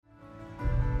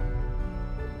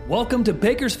Welcome to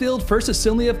Bakersfield First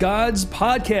Assembly of God's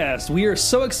podcast. We are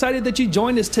so excited that you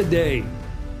joined us today.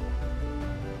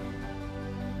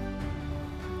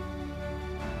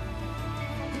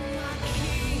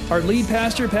 Our lead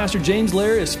pastor, Pastor James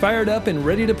Lair, is fired up and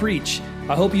ready to preach.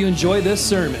 I hope you enjoy this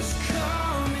sermon.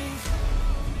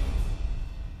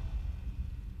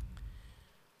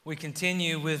 We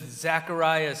continue with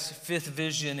Zechariah's fifth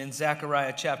vision in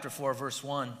Zechariah chapter 4, verse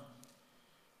 1.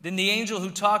 Then the angel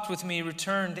who talked with me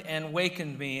returned and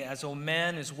wakened me as a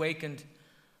man is wakened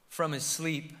from his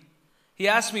sleep. He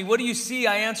asked me, "What do you see?"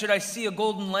 I answered, "I see a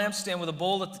golden lampstand with a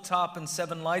bowl at the top and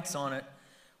 7 lights on it,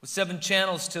 with 7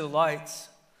 channels to the lights.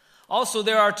 Also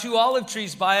there are 2 olive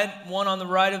trees by it, one on the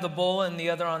right of the bowl and the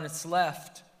other on its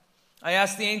left." I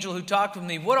asked the angel who talked with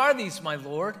me, "What are these, my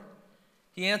Lord?"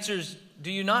 He answers, "Do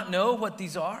you not know what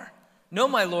these are?" "No,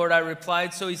 my Lord," I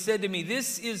replied. So he said to me,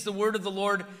 "This is the word of the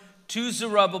Lord to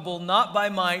Zerubbabel, not by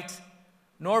might,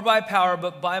 nor by power,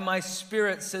 but by my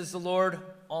Spirit, says the Lord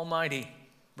Almighty."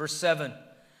 Verse 7.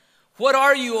 "What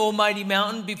are you, O mighty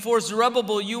mountain? Before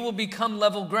Zerubbabel you will become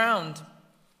level ground."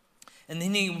 And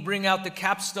then he will bring out the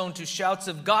capstone to shouts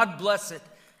of, "God bless it,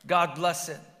 God bless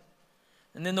it."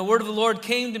 And then the word of the Lord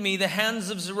came to me, "The hands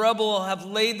of Zerubbabel have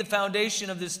laid the foundation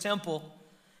of this temple,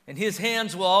 and his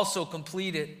hands will also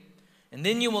complete it. And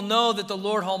then you will know that the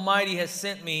Lord Almighty has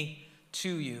sent me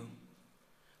to you.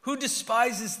 Who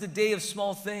despises the day of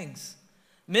small things?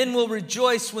 Men will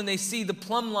rejoice when they see the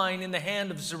plumb line in the hand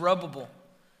of Zerubbabel.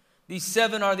 These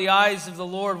 7 are the eyes of the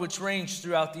Lord which range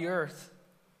throughout the earth."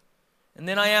 And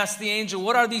then I asked the angel,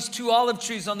 "What are these 2 olive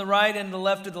trees on the right and the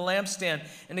left of the lampstand?"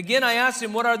 And again I asked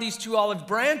him, "What are these 2 olive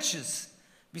branches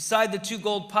beside the 2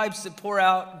 gold pipes that pour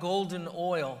out golden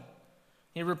oil?"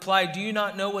 He replied, "Do you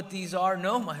not know what these are?"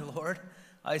 "No, my Lord,"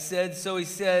 I said. So he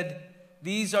said,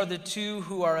 "These are the 2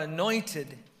 who are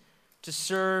anointed to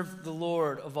serve the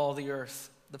Lord of all the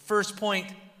earth." The first point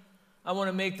I want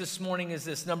to make this morning is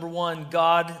this. Number 1,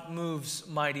 God moves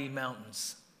mighty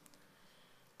mountains.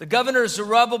 The governor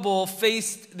Zerubbabel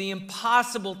faced the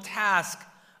impossible task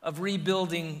of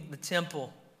rebuilding the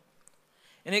temple.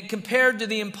 And it compared to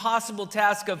the impossible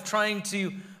task of trying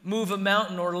to move a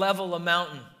mountain or level a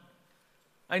mountain.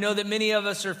 I know that many of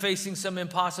us are facing some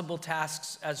impossible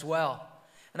tasks as well.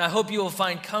 And I hope you will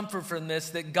find comfort from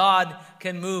this, that God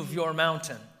can move your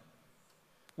mountain.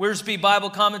 Wiersbe Bible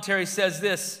Commentary says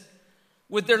this: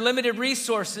 with their limited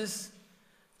resources,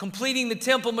 completing the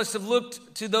temple must have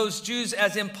looked to those Jews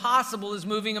as impossible as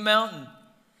moving a mountain.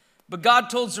 But God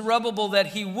told Zerubbabel that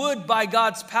he would, by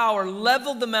God's power,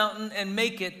 level the mountain and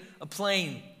make it a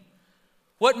plain.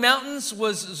 What mountains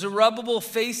was Zerubbabel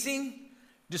facing?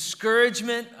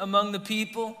 Discouragement among the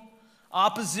people,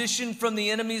 opposition from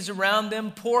the enemies around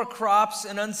them, poor crops,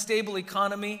 an unstable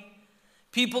economy,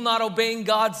 people not obeying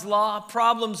God's law,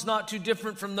 problems not too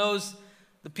different from those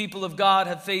the people of God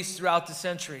have faced throughout the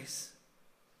centuries.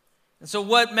 And so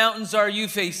what mountains are you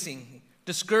facing?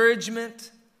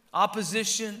 Discouragement,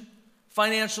 opposition,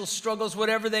 financial struggles,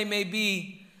 whatever they may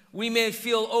be. We may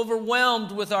feel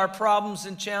overwhelmed with our problems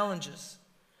and challenges.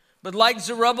 But like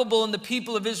Zerubbabel and the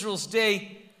people of Israel's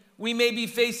day, we may be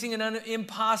facing an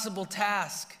impossible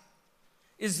task.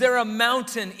 Is there a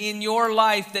mountain in your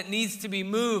life that needs to be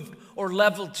moved or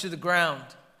leveled to the ground?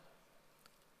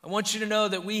 I want you to know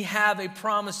that we have a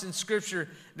promise in Scripture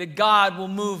that God will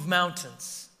move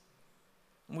mountains.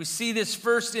 And we see this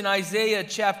first in Isaiah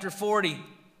chapter 40.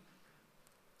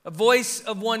 A voice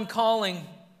of one calling,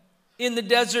 "In the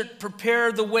desert,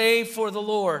 prepare the way for the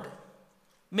Lord.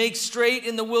 Make straight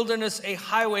in the wilderness a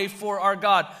highway for our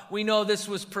God." We know this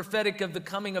was prophetic of the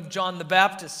coming of John the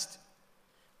Baptist.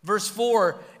 Verse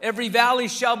 4, "Every valley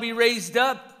shall be raised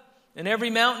up, and every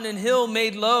mountain and hill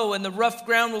made low, and the rough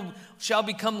ground shall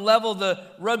become level, the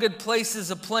rugged places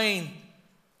a plain.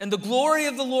 And the glory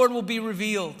of the Lord will be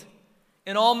revealed,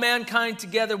 and all mankind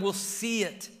together will see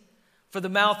it, for the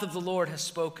mouth of the Lord has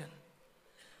spoken."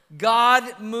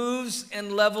 God moves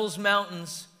and levels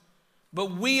mountains, but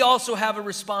we also have a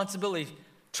responsibility.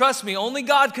 Trust me, only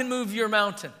God can move your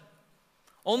mountain.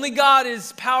 Only God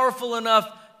is powerful enough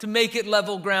to make it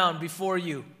level ground before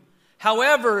you.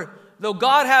 However, though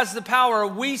God has the power,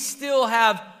 we still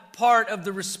have part of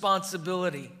the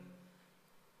responsibility.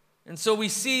 And so we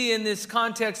see in this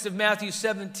context of Matthew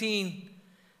 17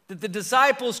 that the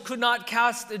disciples could not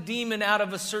cast a demon out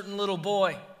of a certain little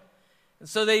boy. And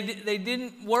so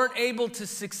they weren't able to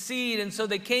succeed. And so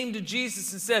they came to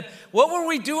Jesus and said, "What were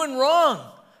we doing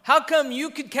wrong? How come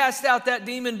you could cast out that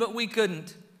demon, but we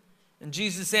couldn't?" And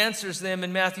Jesus answers them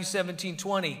in Matthew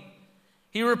 17:20.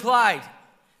 He replied,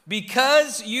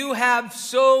 "Because you have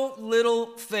so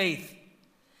little faith.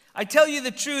 I tell you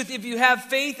the truth, if you have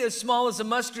faith as small as a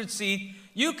mustard seed,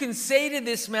 you can say to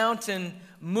this mountain,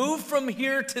 move from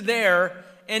here to there,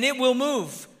 and it will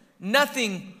move.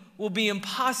 Nothing will be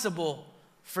impossible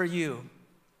for you.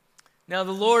 Now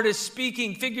the Lord is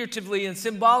speaking figuratively and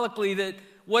symbolically that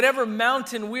whatever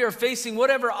mountain we are facing,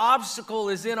 whatever obstacle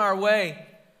is in our way,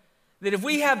 that if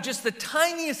we have just the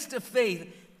tiniest of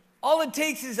faith, all it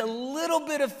takes is a little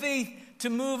bit of faith to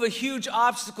move a huge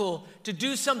obstacle, to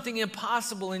do something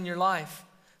impossible in your life.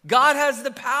 God has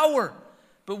the power,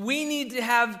 but we need to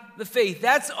have the faith.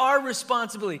 That's our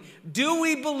responsibility. Do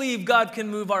we believe God can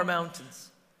move our mountains?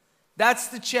 That's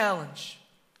the challenge.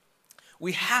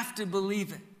 We have to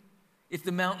believe it if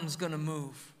the mountain's going to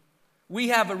move. We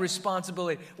have a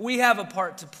responsibility. We have a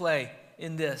part to play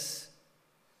in this.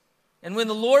 And when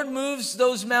the Lord moves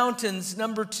those mountains,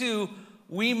 number 2,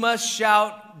 we must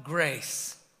shout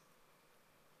grace.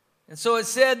 And so it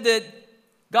said that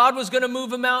God was going to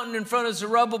move a mountain in front of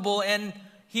Zerubbabel, and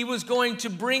he was going to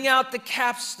bring out the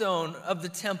capstone of the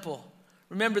temple.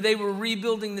 Remember, they were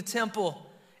rebuilding the temple,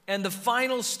 and the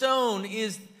final stone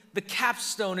is the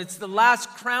capstone. It's the last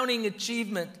crowning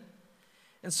achievement.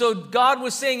 And so God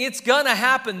was saying, it's going to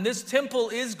happen. This temple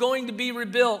is going to be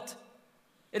rebuilt.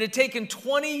 It had taken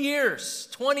 20 years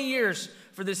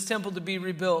for this temple to be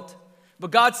rebuilt.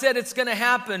 But God said it's going to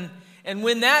happen. And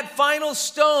when that final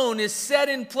stone is set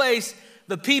in place,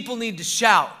 the people need to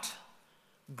shout,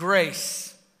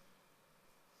 grace.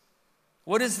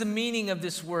 What is the meaning of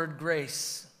this word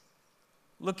grace?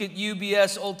 Look at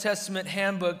UBS Old Testament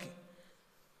Handbook.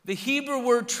 The Hebrew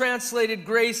word translated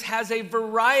grace has a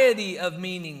variety of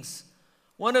meanings.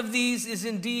 One of these is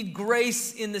indeed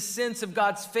grace in the sense of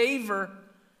God's favor,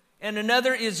 and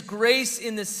another is grace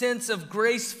in the sense of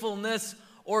gracefulness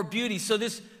or beauty. So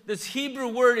this Hebrew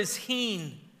word is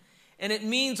heen, and it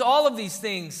means all of these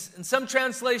things. In some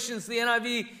translations, the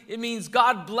NIV, it means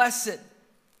God bless it.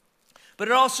 But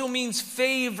it also means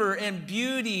favor and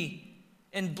beauty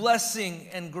and blessing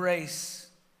and grace.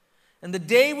 And the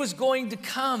day was going to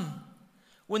come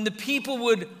when the people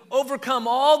would overcome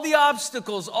all the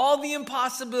obstacles, all the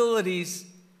impossibilities,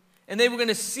 and they were going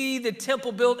to see the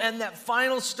temple built, and that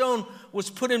final stone was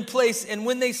put in place. And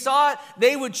when they saw it,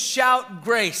 they would shout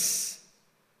grace.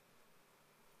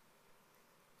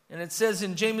 And it says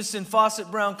in Jamieson Faussett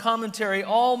Brown Commentary,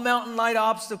 all mountain-like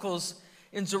obstacles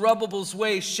in Zerubbabel's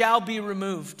way shall be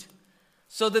removed,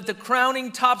 so that the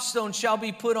crowning topstone shall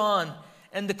be put on,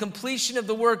 and the completion of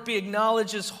the work be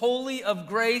acknowledged as wholly of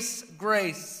grace,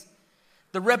 grace.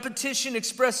 The repetition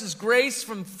expresses grace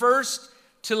from first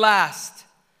to last.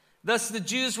 Thus the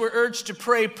Jews were urged to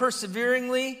pray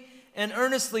perseveringly and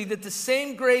earnestly that the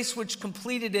same grace which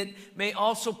completed it may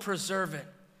also preserve it.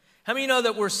 How many know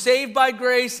that we're saved by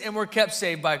grace and we're kept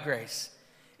saved by grace?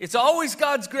 It's always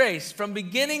God's grace from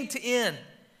beginning to end.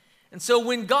 And so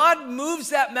when God moves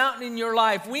that mountain in your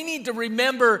life, we need to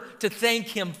remember to thank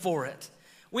him for it.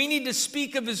 We need to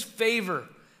speak of his favor.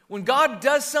 When God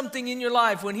does something in your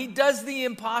life, when he does the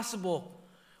impossible,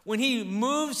 when he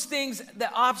moves things,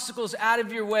 the obstacles out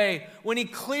of your way, when he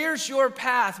clears your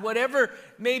path, whatever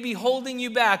may be holding you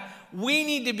back, we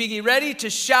need to be ready to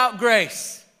shout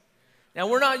grace. Now,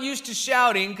 we're not used to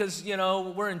shouting because,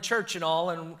 we're in church and all,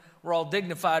 and we're all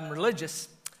dignified and religious.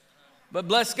 But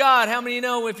bless God, how many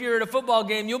know if you're at a football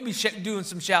game, you'll be doing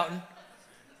some shouting?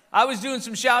 I was doing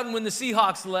some shouting when the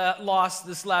Seahawks lost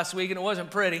this last week, and it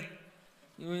wasn't pretty.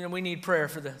 We need prayer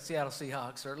for the Seattle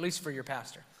Seahawks, or at least for your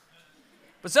pastor.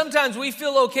 But sometimes we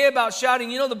feel okay about shouting.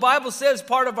 The Bible says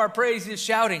part of our praise is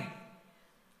shouting.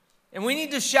 And we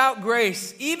need to shout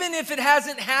grace, even if it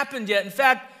hasn't happened yet. In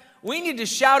fact, we need to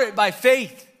shout it by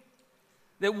faith.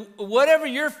 That whatever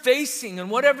you're facing and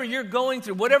whatever you're going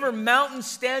through, whatever mountain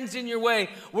stands in your way,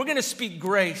 we're going to speak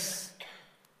grace.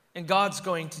 And God's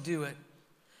going to do it.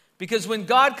 Because when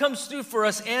God comes through for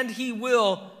us, and he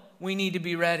will, we need to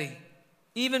be ready,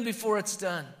 even before it's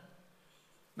done.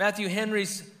 Matthew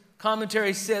Henry's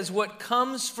commentary says, what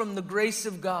comes from the grace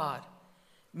of God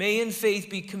may in faith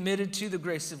be committed to the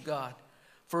grace of God,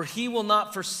 for he will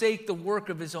not forsake the work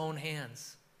of his own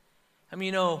hands.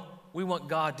 We want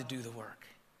God to do the work.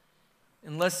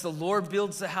 Unless the Lord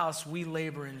builds the house, we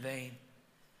labor in vain.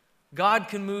 God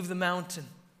can move the mountain,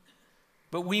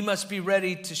 but we must be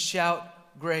ready to shout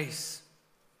grace.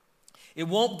 It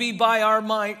won't be by our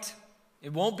might,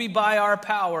 it won't be by our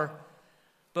power,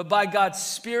 but by God's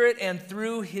Spirit and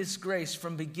through his grace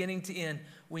from beginning to end.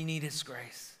 We need his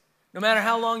grace. No matter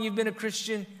how long you've been a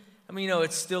Christian,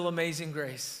 it's still amazing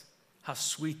grace. How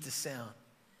sweet the sound.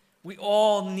 We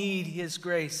all need his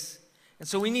grace. And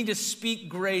so we need to speak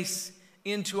grace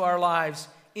into our lives,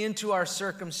 into our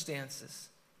circumstances.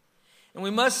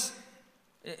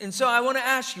 And so I want to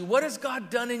ask you, what has God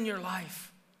done in your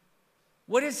life?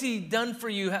 What has He done for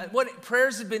you? What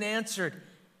prayers have been answered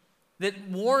that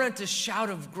warrant a shout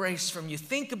of grace from you?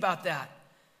 Think about that.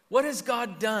 What has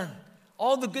God done?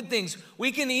 All the good things.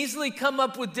 We can easily come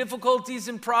up with difficulties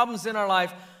and problems in our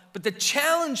life, but the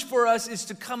challenge for us is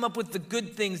to come up with the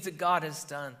good things that God has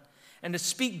done and to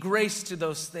speak grace to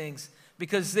those things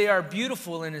because they are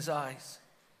beautiful in His eyes.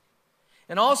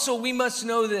 And also we must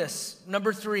know this.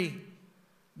 Number 3,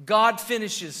 God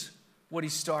finishes what He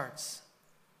starts.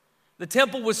 The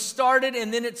temple was started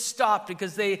and then it stopped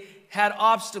because they had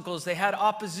obstacles, they had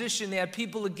opposition, they had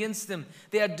people against them,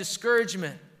 they had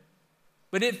discouragement.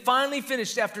 But it finally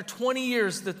finished. After 20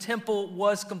 years, the temple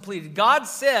was completed. God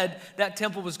said that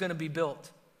temple was going to be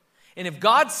built. And if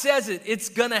God says it, it's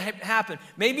going to happen.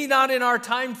 Maybe not in our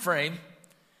time frame,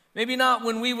 maybe not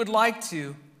when we would like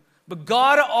to, but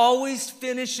God always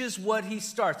finishes what He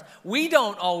starts. We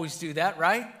don't always do that,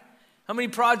 right? How many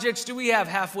projects do we have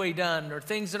halfway done or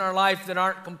things in our life that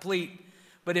aren't complete?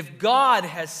 But if God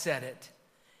has said it,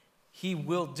 He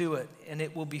will do it and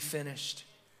it will be finished.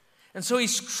 And so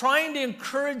He's trying to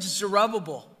encourage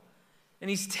Zerubbabel. And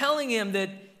He's telling him that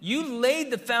you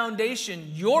laid the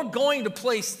foundation. You're going to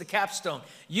place the capstone.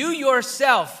 You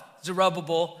yourself,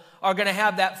 Zerubbabel, are going to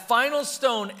have that final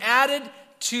stone added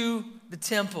to the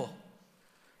temple.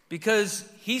 Because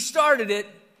he started it,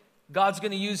 God's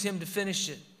going to use him to finish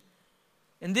it.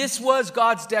 And this was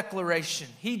God's declaration.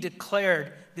 He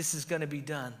declared this is going to be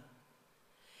done.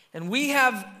 And we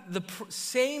have the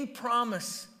same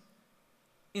promise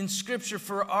in Scripture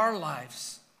for our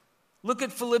lives. Look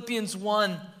at Philippians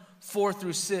 1,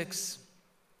 4-6.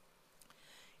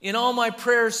 In all my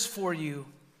prayers for you,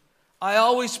 I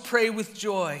always pray with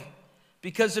joy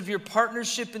because of your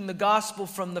partnership in the gospel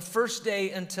from the first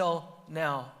day until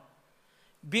now.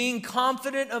 Being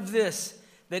confident of this,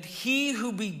 that He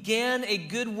who began a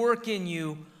good work in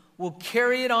you will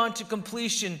carry it on to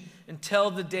completion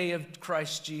until the day of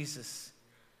Christ Jesus.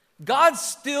 God's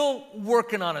still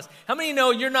working on us. How many know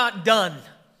you're not done?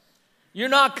 You're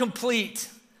not complete.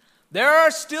 There are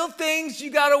still things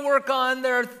you got to work on.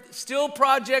 There are still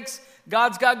projects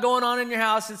God's got going on in your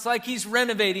house. It's like He's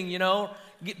renovating,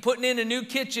 putting in a new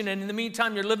kitchen, and in the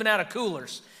meantime, you're living out of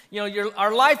coolers.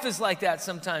 Our life is like that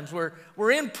sometimes.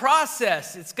 We're in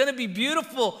process. It's going to be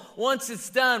beautiful once it's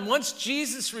done. Once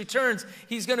Jesus returns,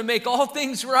 He's going to make all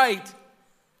things right.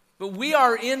 But we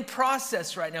are in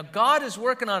process right now. God is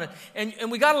working on it.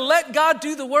 And we got to let God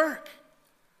do the work.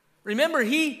 Remember,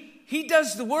 He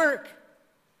does the work.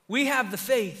 We have the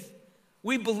faith.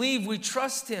 We believe, we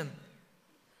trust Him.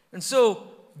 And so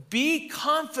be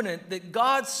confident that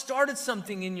God started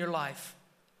something in your life.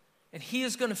 And He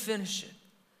is going to finish it.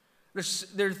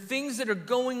 There are things that are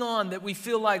going on that we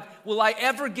feel like, will I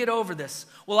ever get over this?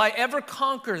 Will I ever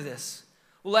conquer this?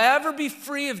 Will I ever be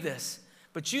free of this?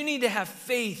 But you need to have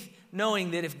faith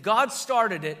knowing that if God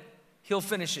started it, He'll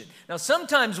finish it. Now,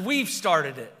 sometimes we've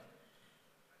started it.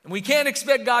 And we can't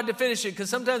expect God to finish it because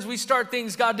sometimes we start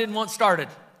things God didn't want started.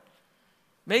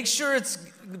 Make sure it's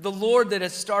the Lord that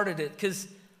has started it, because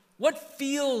what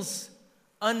feels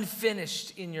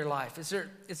unfinished in your life? Is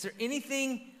there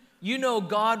anything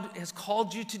God has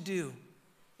called you to do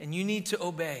and you need to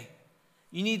obey?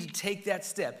 You need to take that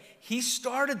step. He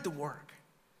started the work,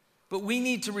 but we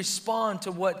need to respond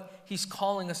to what He's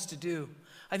calling us to do.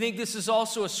 I think this is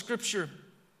also a scripture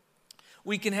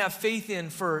we can have faith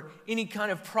in for any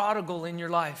kind of prodigal in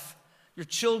your life. Your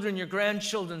children, your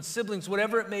grandchildren, siblings,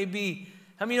 whatever it may be.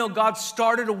 How many know God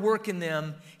started a work in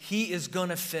them? He is going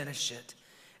to finish it.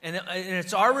 And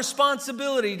it's our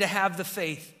responsibility to have the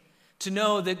faith, to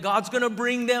know that God's going to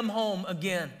bring them home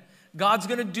again. God's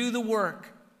going to do the work.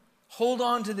 Hold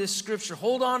on to this scripture.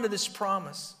 Hold on to this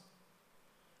promise.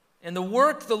 And the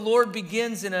work the Lord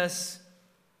begins in us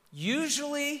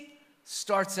usually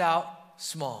starts out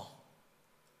small.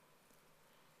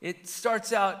 It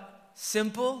starts out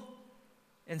simple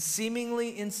and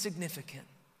seemingly insignificant.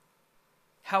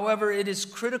 However, it is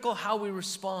critical how we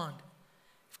respond.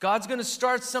 If God's going to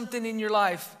start something in your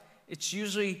life, it's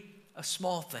usually a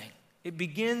small thing. It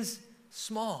begins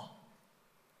small.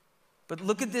 But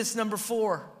look at this, number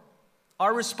 4.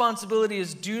 Our responsibility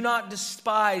is do not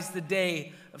despise the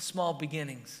day of small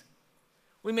beginnings.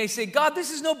 We may say, God,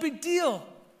 this is no big deal.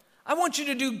 I want you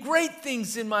to do great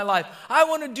things in my life. I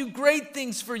want to do great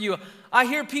things for you. I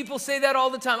hear people say that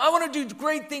all the time. I want to do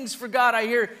great things for God. I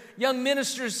hear young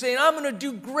ministers saying, I'm going to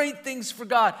do great things for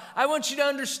God. I want you to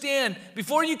understand,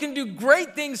 before you can do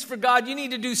great things for God, you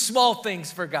need to do small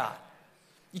things for God.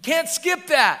 You can't skip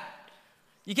that.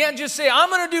 You can't just say, I'm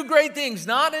going to do great things,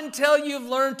 not until you've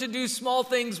learned to do small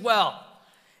things well.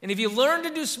 And if you learn to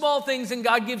do small things, then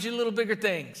God gives you little bigger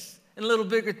things and little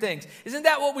bigger things. Isn't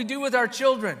that what we do with our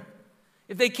children?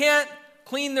 If they can't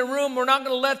clean their room, we're not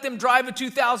going to let them drive a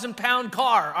 2,000-pound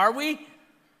car, are we?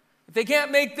 If they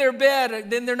can't make their bed,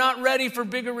 then they're not ready for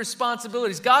bigger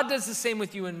responsibilities. God does the same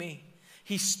with you and me.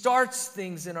 He starts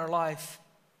things in our life.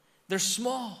 They're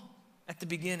small at the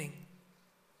beginning.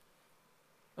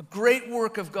 A great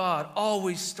work of God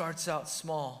always starts out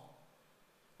small.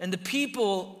 And the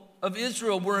people of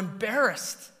Israel were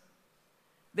embarrassed.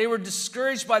 They were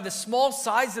discouraged by the small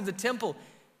size of the temple.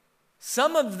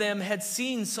 Some of them had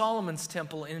seen Solomon's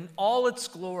temple in all its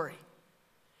glory.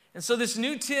 And so this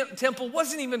new temple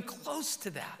wasn't even close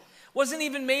to that. Wasn't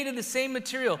even made of the same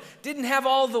material. Didn't have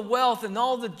all the wealth and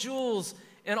all the jewels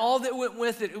and all that went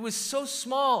with it. It was so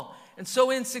small and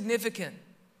so insignificant.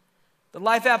 The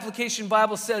Life Application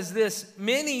Bible says this: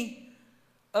 many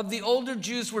of the older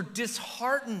Jews were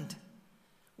disheartened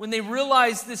when they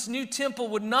realized this new temple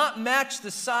would not match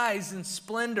the size and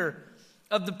splendor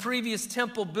of the previous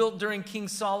temple built during King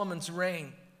Solomon's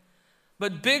reign.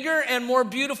 But bigger and more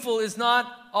beautiful is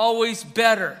not always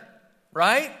better,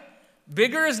 right?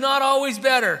 Bigger is not always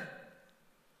better.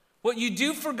 What you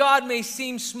do for God may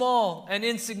seem small and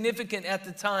insignificant at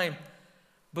the time,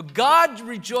 but God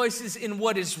rejoices in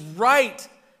what is right,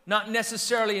 not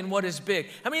necessarily in what is big.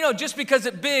 I mean, just because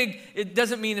it's big, it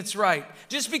doesn't mean it's right.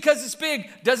 Just because it's big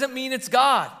doesn't mean it's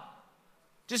God.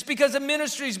 Just because a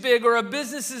ministry is big or a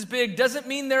business is big doesn't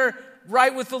mean they're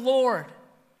right with the Lord.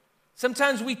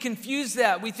 Sometimes we confuse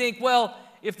that. We think, well,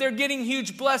 if they're getting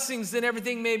huge blessings, then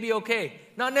everything may be okay.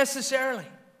 Not necessarily.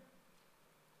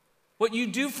 What you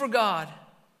do for God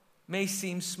may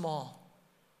seem small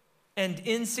and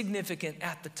insignificant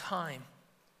at the time.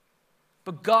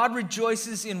 But God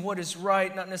rejoices in what is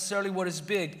right, not necessarily what is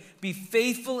big. Be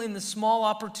faithful in the small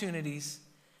opportunities.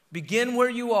 Begin where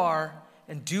you are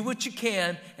and do what you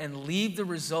can and leave the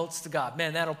results to God.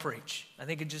 Man, that'll preach. I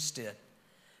think it just did.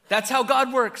 That's how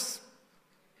God works.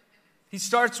 He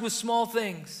starts with small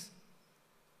things.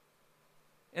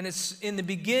 And it's in the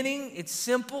beginning, it's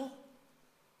simple,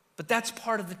 but that's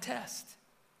part of the test.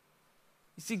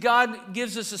 You see, God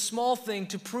gives us a small thing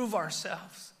to prove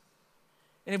ourselves.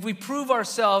 And if we prove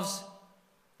ourselves,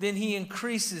 then He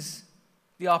increases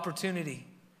the opportunity.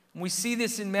 And we see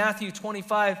this in Matthew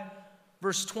 25,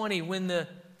 verse 20, when the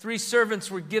 3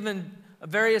 servants were given a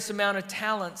various amount of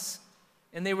talents,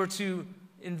 and they were to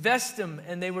invest them,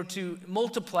 and they were to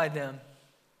multiply them.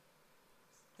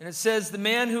 And it says, the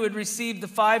man who had received the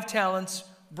 5 talents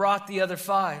brought the other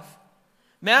 5.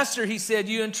 Master, he said,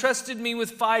 you entrusted me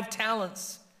with 5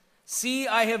 talents. See,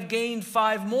 I have gained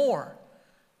 5 more.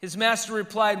 His master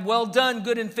replied, well done,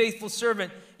 good and faithful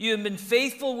servant. You have been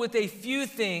faithful with a few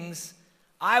things.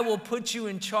 I will put you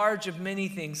in charge of many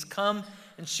things. Come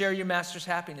and share your master's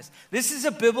happiness. This is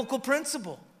a biblical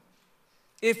principle.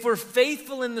 If we're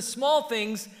faithful in the small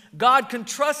things, God can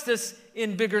trust us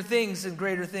in bigger things and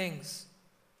greater things.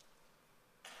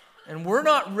 And we're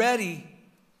not ready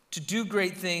to do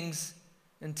great things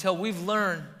until we've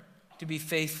learned to be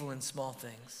faithful in small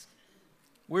things.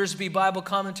 Wiersbe Bible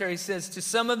Commentary says, to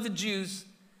some of the Jews,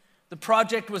 the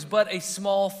project was but a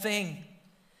small thing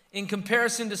in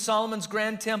comparison to Solomon's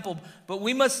grand temple, but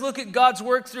we must look at God's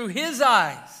work through His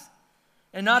eyes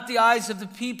and not the eyes of the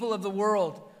people of the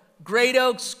world. Great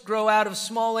oaks grow out of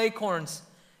small acorns,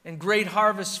 and great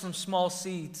harvests from small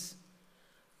seeds.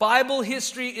 Bible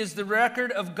history is the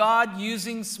record of God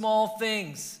using small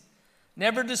things.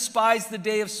 Never despise the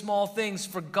day of small things,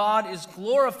 for God is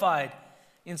glorified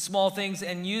in small things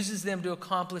and uses them to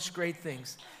accomplish great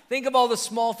things. Think of all the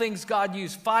small things God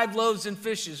used. 5 loaves and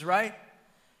fishes, right?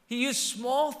 He used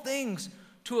small things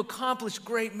to accomplish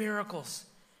great miracles.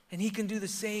 And He can do the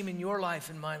same in your life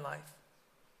and my life.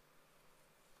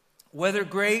 Whether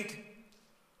great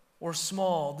or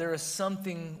small, there is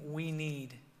something we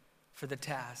need for the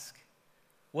task.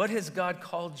 What has God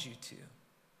called you to?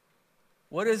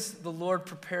 What has the Lord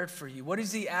prepared for you? What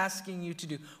is He asking you to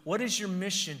do? What is your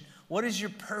mission? What is your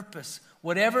purpose?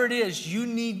 Whatever it is, you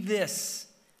need this.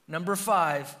 Number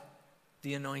 5,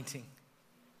 the anointing.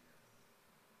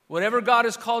 Whatever God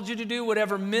has called you to do,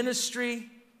 whatever ministry,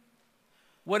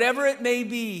 whatever it may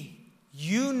be,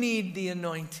 you need the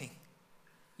anointing.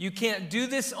 You can't do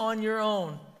this on your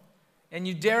own, and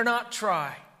you dare not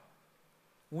try.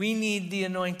 We need the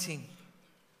anointing.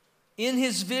 In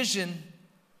his vision,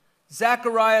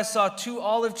 Zechariah saw 2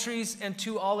 olive trees and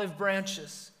 2 olive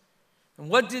branches. And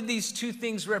what did these 2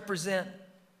 things represent?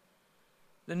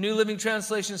 The New Living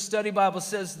Translation Study Bible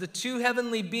says the 2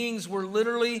 heavenly beings were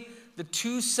literally the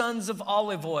 2 sons of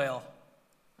olive oil.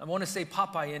 I want to say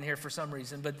Popeye in here for some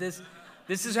reason, but this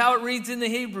is how it reads in the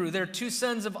Hebrew. They're 2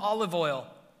 sons of olive oil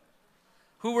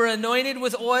who were anointed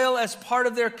with oil as part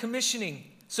of their commissioning.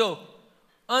 So,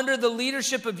 under the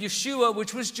leadership of Yeshua,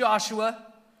 which was Joshua,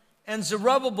 and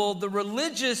Zerubbabel, the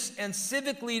religious and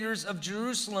civic leaders of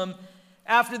Jerusalem,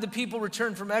 after the people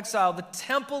returned from exile, the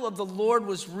temple of the Lord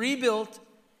was rebuilt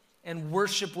and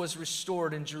worship was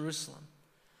restored in Jerusalem.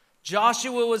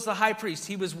 Joshua was the high priest.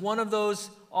 He was one of those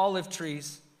olive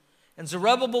trees. And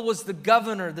Zerubbabel was the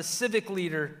governor, the civic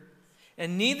leader.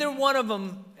 And neither one of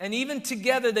them, and even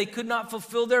together, they could not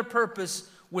fulfill their purpose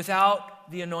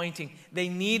without the anointing. They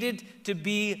needed to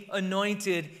be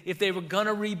anointed if they were going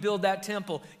to rebuild that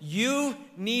temple. You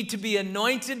need to be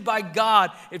anointed by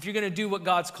God if you're going to do what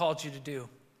God's called you to do.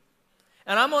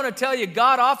 And I'm going to tell you,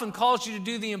 God often calls you to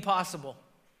do the impossible.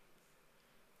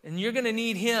 And you're going to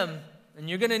need Him, and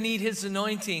you're going to need His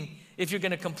anointing if you're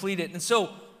going to complete it. And so,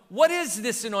 what is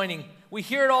this anointing? We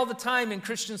hear it all the time in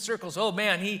Christian circles. Oh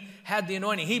man, he had the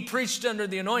anointing. He preached under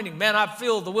the anointing. Man, I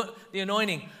feel the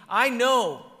anointing. I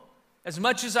know, as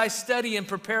much as I study and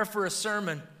prepare for a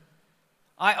sermon,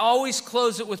 I always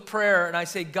close it with prayer and I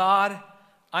say, God,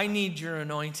 I need your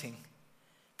anointing.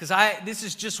 Because this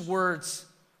is just words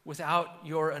without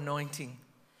your anointing.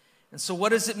 And so what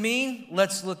does it mean?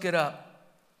 Let's look it up.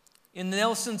 In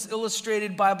Nelson's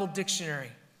Illustrated Bible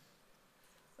Dictionary,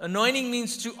 anointing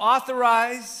means to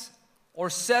authorize or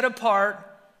set apart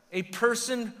a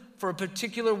person for a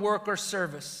particular work or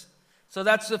service. So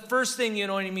that's the first thing the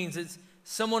anointing means. It's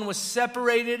someone was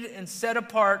separated and set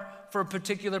apart for a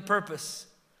particular purpose.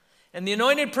 And the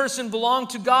anointed person belonged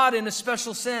to God in a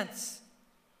special sense.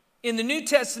 In the New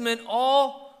Testament,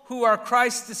 all who are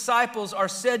Christ's disciples are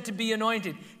said to be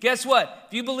anointed. Guess what?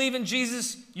 If you believe in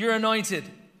Jesus, you're anointed.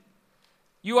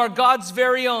 You are God's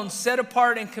very own, set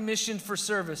apart and commissioned for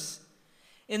service.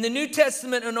 In the New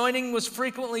Testament, anointing was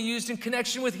frequently used in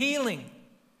connection with healing.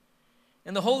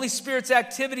 And the Holy Spirit's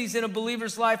activities in a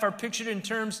believer's life are pictured in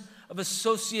terms of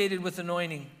associated with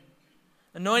anointing.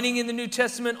 Anointing in the New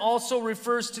Testament also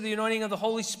refers to the anointing of the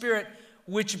Holy Spirit,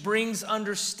 which brings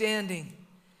understanding.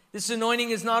 This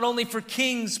anointing is not only for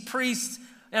kings, priests,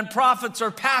 and prophets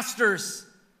or pastors.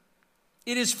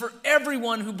 It is for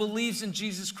everyone who believes in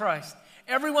Jesus Christ.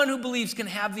 Everyone who believes can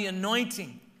have the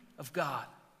anointing of God.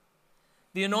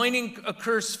 The anointing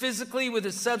occurs physically with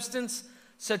a substance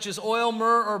such as oil,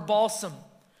 myrrh, or balsam.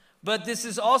 But this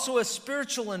is also a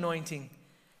spiritual anointing,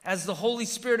 as the Holy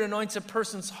Spirit anoints a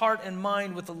person's heart and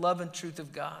mind with the love and truth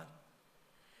of God.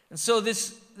 And so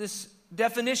this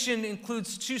definition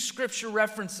includes 2 scripture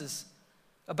references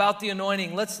about the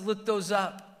anointing. Let's look those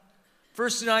up.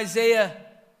 First, in Isaiah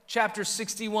chapter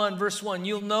 61, verse 1.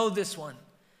 You'll know this one.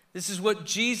 This is what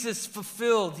Jesus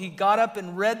fulfilled. He got up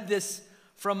and read this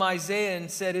from Isaiah and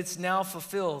said, it's now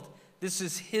fulfilled. This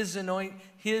is his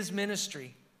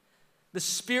ministry. The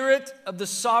Spirit of the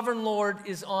sovereign Lord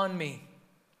is on me.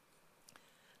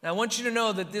 Now, I want you to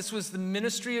know that this was the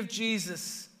ministry of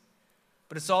Jesus,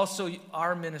 but it's also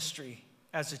our ministry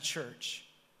as a church.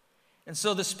 And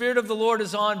so the Spirit of the Lord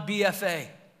is on BFA.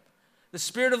 The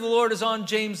Spirit of the Lord is on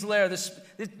James Lair.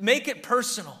 Make it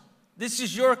personal. This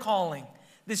is your calling.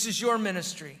 This is your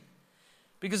ministry.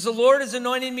 Because the Lord has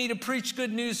anointed me to preach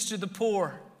good news to the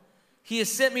poor. He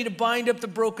has sent me to bind up the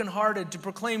brokenhearted, to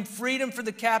proclaim freedom for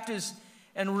the captives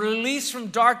and release from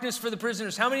darkness for the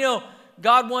prisoners. How many know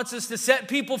God wants us to set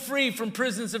people free from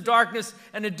prisons of darkness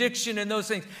and addiction and those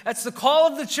things? That's the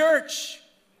call of the church.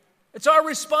 It's our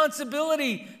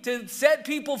responsibility to set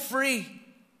people free,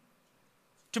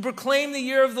 to proclaim the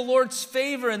year of the Lord's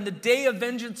favor and the day of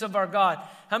vengeance of our God.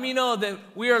 How many know that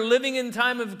we are living in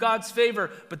time of God's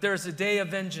favor, but there's a day of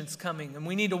vengeance coming, and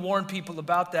we need to warn people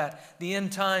about that, the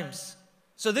end times.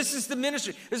 So this is the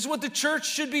ministry. This is what the church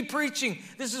should be preaching.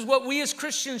 This is what we as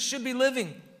Christians should be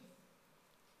living.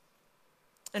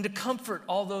 And to comfort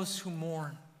all those who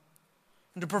mourn,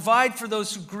 and to provide for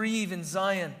those who grieve in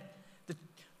Zion.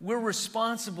 We're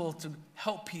responsible to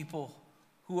help people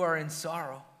who are in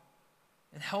sorrow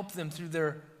and help them through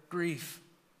their grief.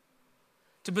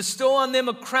 To bestow on them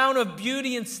a crown of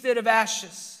beauty instead of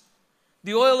ashes,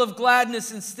 the oil of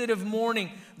gladness instead of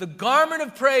mourning, the garment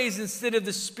of praise instead of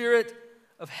the spirit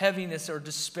of heaviness or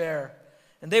despair.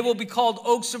 And they will be called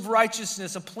oaks of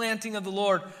righteousness, a planting of the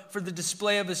Lord for the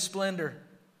display of his splendor.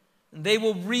 And they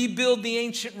will rebuild the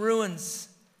ancient ruins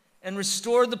and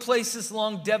restore the places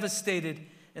long devastated.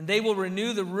 And they will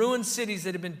renew the ruined cities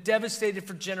that have been devastated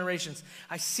for generations.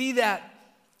 I see that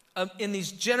in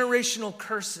these generational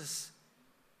curses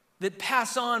that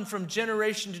pass on from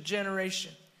generation to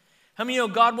generation. How many know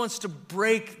God wants to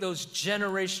break those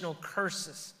generational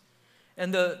curses?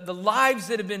 And the lives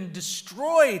that have been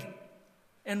destroyed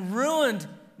and ruined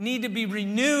need to be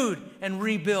renewed and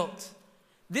rebuilt.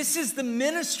 This is the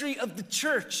ministry of the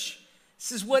church.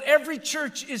 This is what every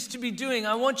church is to be doing.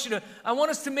 I want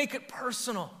us to make it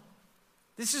personal.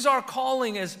 This is our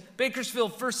calling as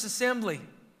Bakersfield First Assembly.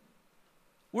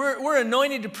 We're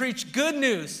anointed to preach good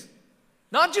news,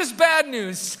 not just bad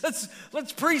news.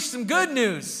 Let's preach some good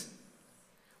news.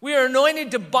 We are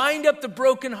anointed to bind up the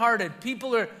brokenhearted.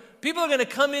 People are going to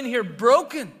come in here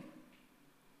broken.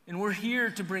 And we're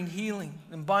here to bring healing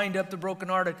and bind up the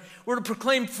brokenhearted. We're to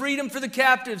proclaim freedom for the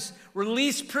captives,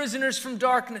 release prisoners from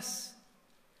darkness.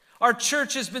 Our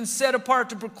church has been set apart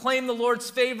to proclaim the Lord's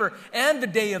favor and the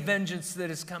day of vengeance that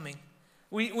is coming.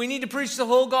 We need to preach the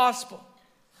whole gospel,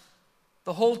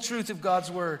 the whole truth of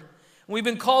God's word. We've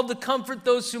been called to comfort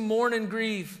those who mourn and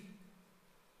grieve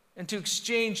and to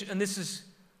exchange, and this is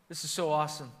so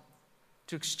awesome,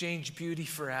 to exchange beauty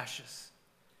for ashes.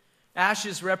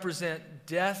 Ashes represent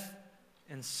death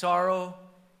and sorrow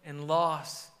and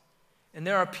loss. And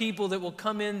there are people that will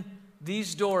come in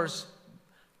these doors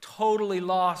totally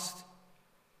lost.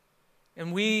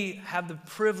 And we have the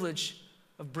privilege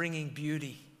of bringing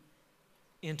beauty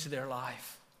into their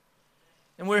life.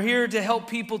 And we're here to help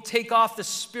people take off the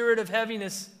spirit of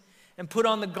heaviness and put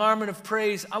on the garment of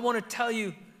praise. I want to tell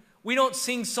you, we don't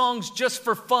sing songs just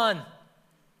for fun.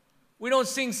 We don't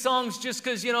sing songs just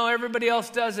because, everybody else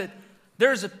does it.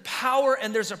 There's a power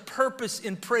and there's a purpose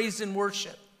in praise and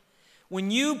worship. When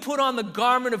you put on the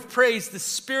garment of praise, the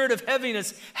spirit of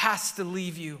heaviness has to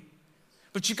leave you.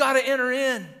 But you got to enter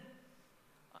in.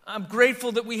 I'm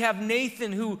grateful that we have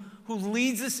Nathan who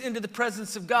leads us into the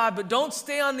presence of God. But don't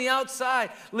stay on the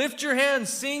outside. Lift your hands,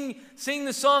 sing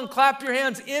the song, clap your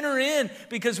hands, enter in.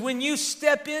 Because when you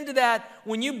step into that,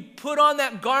 when you put on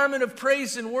that garment of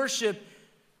praise and worship,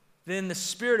 then the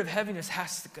spirit of heaviness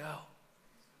has to go.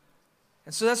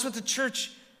 And so that's what the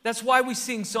church, that's why we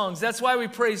sing songs. That's why we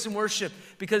praise and worship.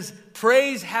 Because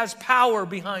praise has power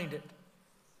behind it.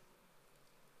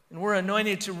 And we're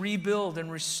anointed to rebuild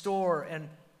and restore and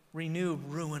renew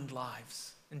ruined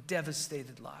lives and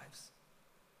devastated lives.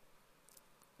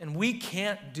 And we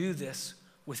can't do this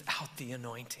without the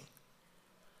anointing.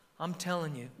 I'm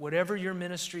telling you, whatever your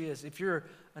ministry is, if you're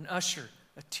an usher,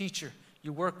 a teacher,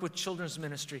 you work with children's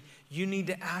ministry, you need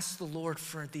to ask the Lord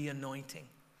for the anointing.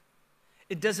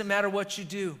 It doesn't matter what you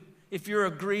do. If you're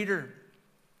a greeter,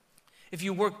 if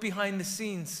you work behind the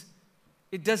scenes,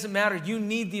 it doesn't matter. You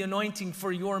need the anointing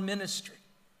for your ministry.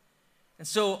 And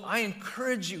so I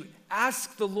encourage you,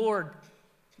 ask the Lord,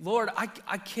 Lord,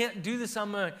 I can't do this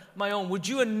on my own. Would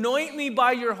you anoint me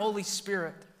by your Holy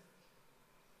Spirit?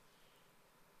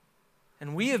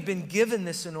 And we have been given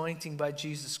this anointing by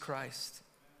Jesus Christ.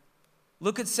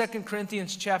 Look at 2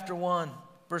 Corinthians chapter 1,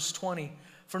 verse 20.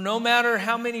 For no matter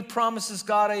how many promises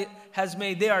God has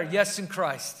made, they are yes in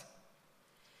Christ.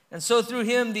 And so through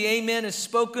him, the amen is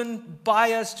spoken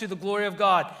by us to the glory of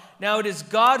God. Now it is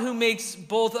God who makes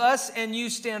both us and you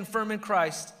stand firm in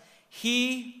Christ.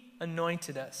 He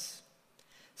anointed us,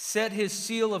 set his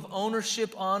seal of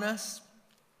ownership on us,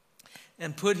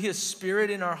 and put his spirit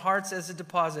in our hearts as a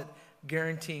deposit,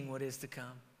 guaranteeing what is to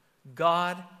come.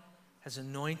 God has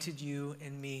anointed you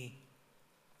and me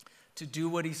to do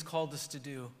what he's called us to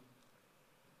do.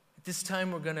 At this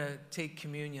time, we're going to take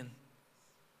communion.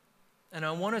 And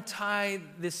I want to tie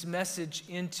this message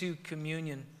into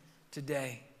communion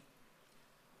today.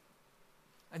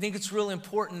 I think it's real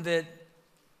important that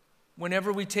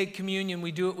whenever we take communion,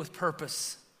 we do it with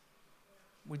purpose.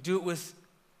 We do it with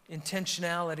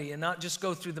intentionality and not just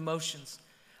go through the motions.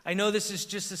 I know this is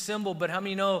just a symbol, but how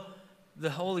many know the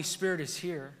Holy Spirit is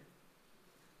here?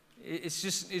 It's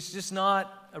just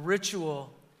not a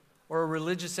ritual or a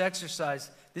religious exercise.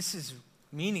 This is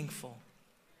meaningful.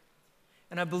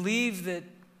 And I believe that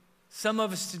some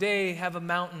of us today have a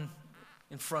mountain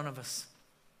in front of us,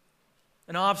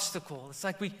 an obstacle. It's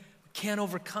like we can't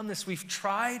overcome this. We've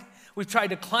tried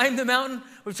to climb the mountain.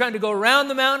 We've tried to go around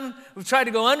the mountain. We've tried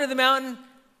to go under the mountain,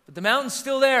 but the mountain's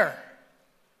still there.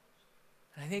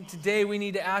 And I think today we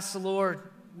need to ask the Lord,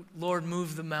 Lord,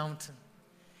 move the mountain.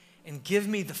 And give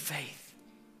me the faith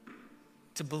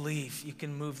to believe you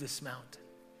can move this mountain.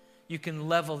 You can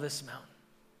level this mountain.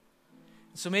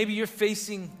 So maybe you're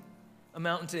facing a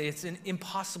mountain today. It's an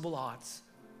impossible odds.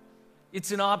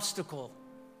 It's an obstacle.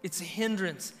 It's a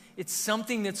hindrance. It's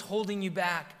something that's holding you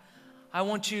back. I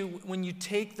want you, when you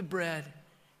take the bread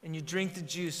and you drink the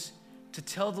juice, to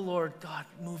tell the Lord, God,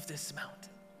 move this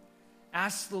mountain.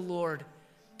 Ask the Lord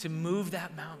to move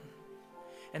that mountain.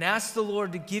 And ask the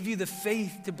Lord to give you the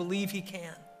faith to believe he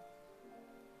can.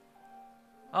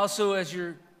 Also, as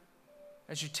you're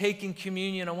taking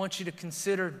communion, I want you to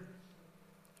consider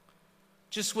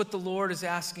just what the Lord is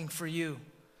asking for you,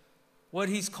 what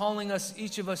He's calling us,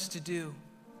 each of us, to do,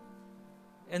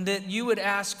 and that you would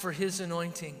ask for His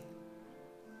anointing,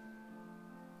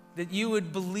 that you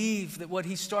would believe that what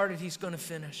He started, He's going to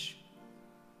finish.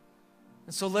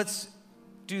 And so let's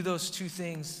do those two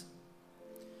things.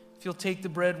 If you'll take the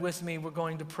bread with me, we're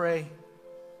going to pray.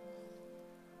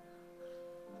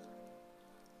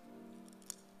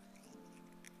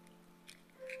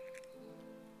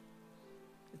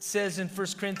 It says in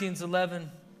 1 Corinthians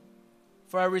 11,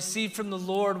 "For I received from the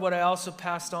Lord what I also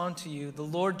passed on to you. The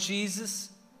Lord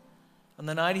Jesus, on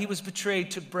the night He was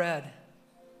betrayed, took bread.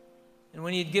 And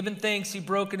when He had given thanks, He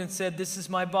broke it and said, 'This is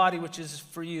my body, which is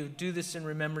for you. Do this in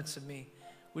remembrance of me.'"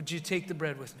 Would you take the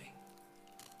bread with me?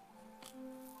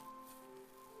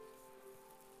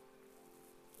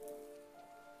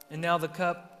 And now the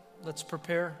cup, let's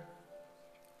prepare.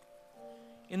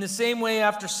 In the same way,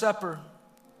 after supper,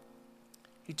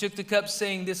 He took the cup,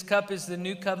 saying, "This cup is the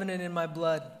new covenant in my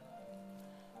blood.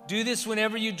 Do this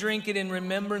whenever you drink it in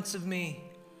remembrance of me.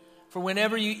 For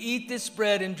whenever you eat this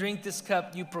bread and drink this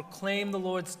cup, you proclaim the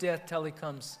Lord's death till He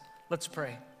comes." Let's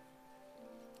pray.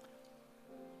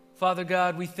 Father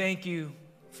God, we thank You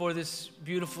for this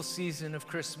beautiful season of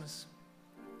Christmas.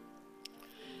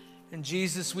 And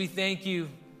Jesus, we thank You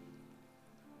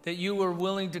that You were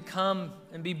willing to come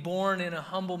and be born in a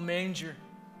humble manger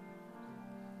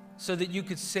so that You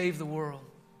could save the world.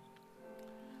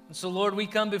 And so, Lord, we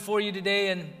come before You today,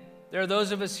 and there are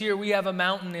those of us here, we have a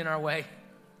mountain in our way.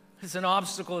 It's an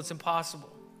obstacle, it's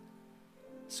impossible.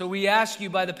 So we ask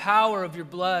You by the power of Your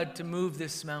blood to move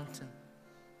this mountain.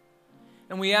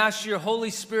 And we ask Your Holy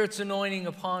Spirit's anointing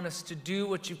upon us to do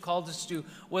what You've called us to do.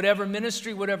 Whatever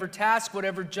ministry, whatever task,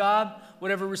 whatever job,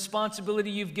 whatever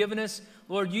responsibility You've given us,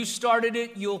 Lord, You started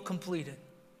it, You'll complete it.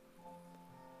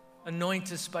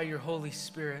 Anoint us by Your Holy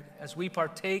Spirit as we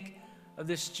partake of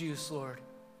this juice, Lord.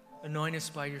 Anoint us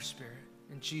by Your Spirit.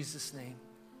 In Jesus' name,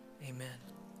 amen.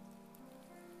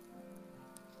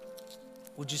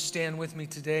 Would you stand with me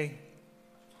today?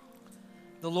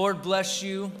 The Lord bless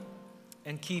you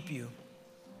and keep you.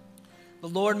 The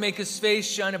Lord make His face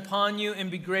shine upon you and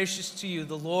be gracious to you.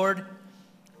 The Lord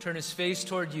turn His face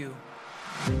toward you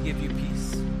and give you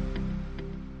peace.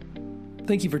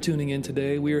 Thank you for tuning in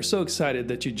today. We are so excited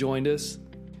that you joined us.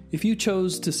 If you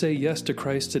chose to say yes to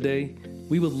Christ today,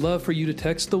 we would love for you to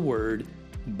text the word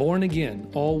 "born again,"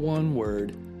 all one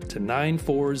word, to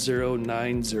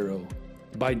 94090.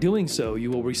 By doing so,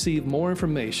 you will receive more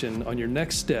information on your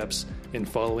next steps in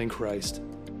following Christ.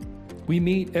 We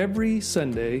meet every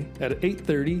Sunday at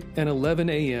 8:30 and 11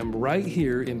 a.m. right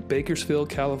here in Bakersfield,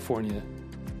 California.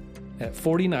 At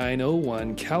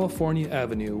 4901 California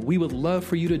Avenue, we would love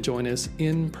for you to join us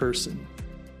in person.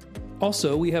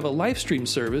 Also, we have a live stream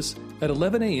service at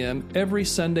 11 a.m. every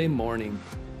Sunday morning.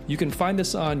 You can find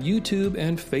us on YouTube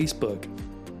and Facebook.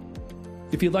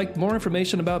 If you'd like more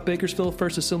information about Bakersfield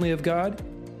First Assembly of God,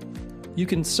 you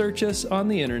can search us on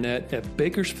the internet at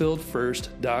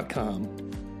bakersfieldfirst.com.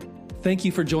 Thank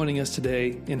you for joining us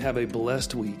today, and have a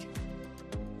blessed week.